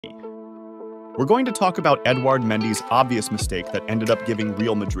We're going to talk about Edouard Mendy's obvious mistake that ended up giving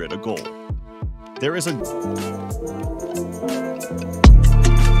Real Madrid a goal. There is a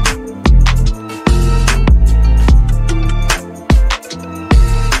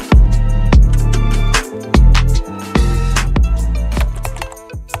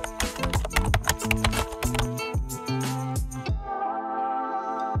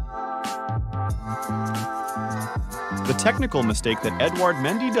The technical mistake that Edouard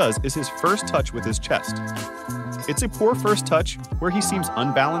Mendy does is his first touch with his chest. It's a poor first touch where he seems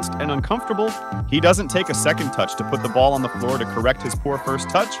unbalanced and uncomfortable. He doesn't take a second touch to put the ball on the floor to correct his poor first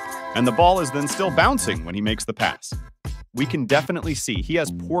touch, and the ball is then still bouncing when he makes the pass. We can definitely see he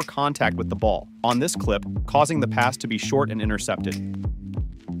has poor contact with the ball on this clip, causing the pass to be short and intercepted.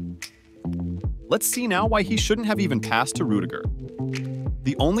 Let's see now why he shouldn't have even passed to Rudiger.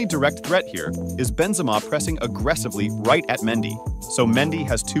 The only direct threat here is Benzema pressing aggressively right at Mendy, so Mendy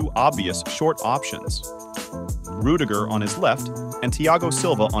has two obvious short options: Rudiger on his left and Thiago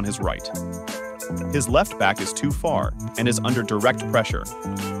Silva on his right. His left back is too far and is under direct pressure.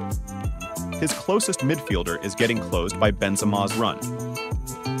 His closest midfielder is getting closed by Benzema's run.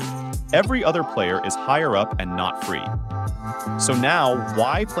 Every other player is higher up and not free. So now,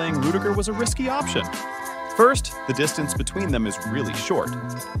 why playing Rudiger was a risky option? First, the distance between them is really short,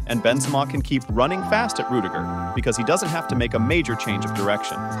 and Benzema can keep running fast at Rudiger because he doesn't have to make a major change of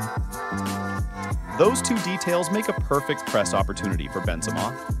direction. Those two details make a perfect press opportunity for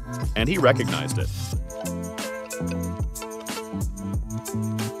Benzema, and he recognized it.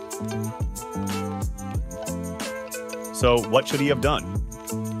 So, what should he have done?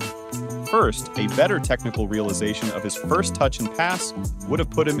 First, a better technical realization of his first touch and pass would have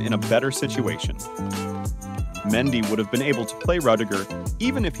put him in a better situation. Mendy would have been able to play Rudiger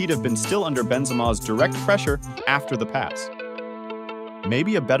even if he'd have been still under Benzema's direct pressure after the pass.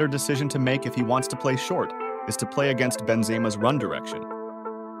 Maybe a better decision to make if he wants to play short is to play against Benzema's run direction,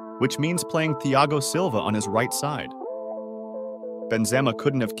 which means playing Thiago Silva on his right side. Benzema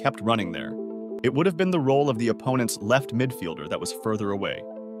couldn't have kept running there. It would have been the role of the opponent's left midfielder that was further away.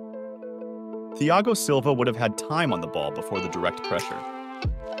 Thiago Silva would have had time on the ball before the direct pressure.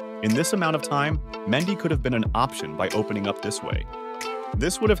 In this amount of time, Mendy could have been an option by opening up this way.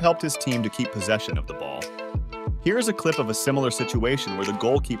 This would have helped his team to keep possession of the ball. Here's a clip of a similar situation where the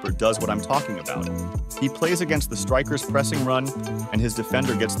goalkeeper does what I'm talking about. He plays against the striker's pressing run, and his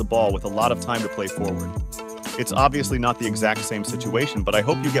defender gets the ball with a lot of time to play forward. It's obviously not the exact same situation, but I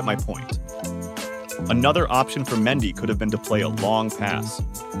hope you get my point. Another option for Mendy could have been to play a long pass.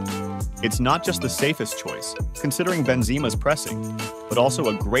 It's not just the safest choice, considering Benzema's pressing, but also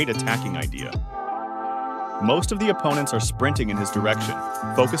a great attacking idea. Most of the opponents are sprinting in his direction,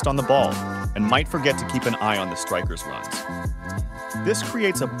 focused on the ball, and might forget to keep an eye on the striker's runs. This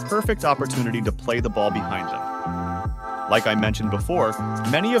creates a perfect opportunity to play the ball behind them. Like I mentioned before,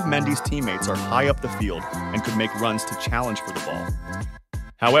 many of Mendy's teammates are high up the field and could make runs to challenge for the ball.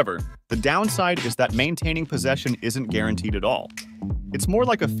 However, the downside is that maintaining possession isn't guaranteed at all. It's more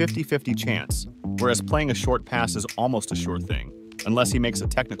like a 50-50 chance, whereas playing a short pass is almost a sure thing, unless he makes a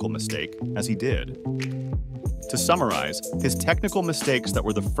technical mistake, as he did. To summarize, his technical mistakes that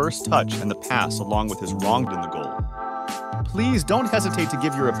were the first touch and the pass along with his wronged in the goal. Please don't hesitate to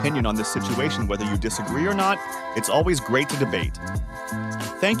give your opinion on this situation whether you disagree or not. It's always great to debate.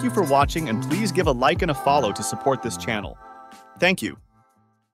 Thank you for watching, and please give a like and a follow to support this channel. Thank you.